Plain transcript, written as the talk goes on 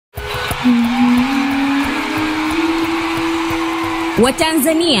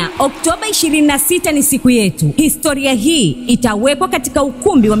Watanzania, Oktoba 26 ni siku yetu. Historia hii itawekwa katika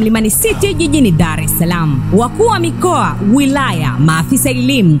ukumbi wa Mlimani City jijini Dar es Salaam. Wakuu wa mikoa, wilaya, maafisa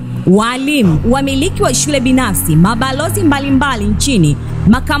elimu, walimu, wamiliki wa shule binafsi, mabalozi mbalimbali nchini,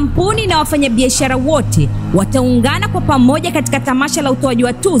 makampuni na wafanyabiashara wote wataungana kwa pamoja katika tamasha la utoaji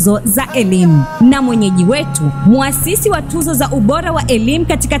wa tuzo za elimu. Na mwenyeji wetu, muasisi wa tuzo za ubora wa elimu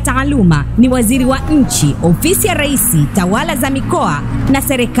katika taaluma, ni Waziri wa Nchi, Ofisi ya Rais, Tawala za Mikoa na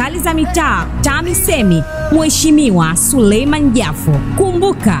Serikali za Mitaa, TAMISEMI, Mheshimiwa Suleiman Jafo.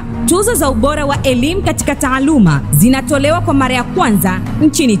 Kumbuka, tuzo za ubora wa elimu katika taaluma zinatolewa kwa mara ya kwanza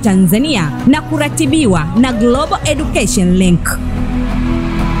nchini Tanzania na kuratibiwa na Global Education Link.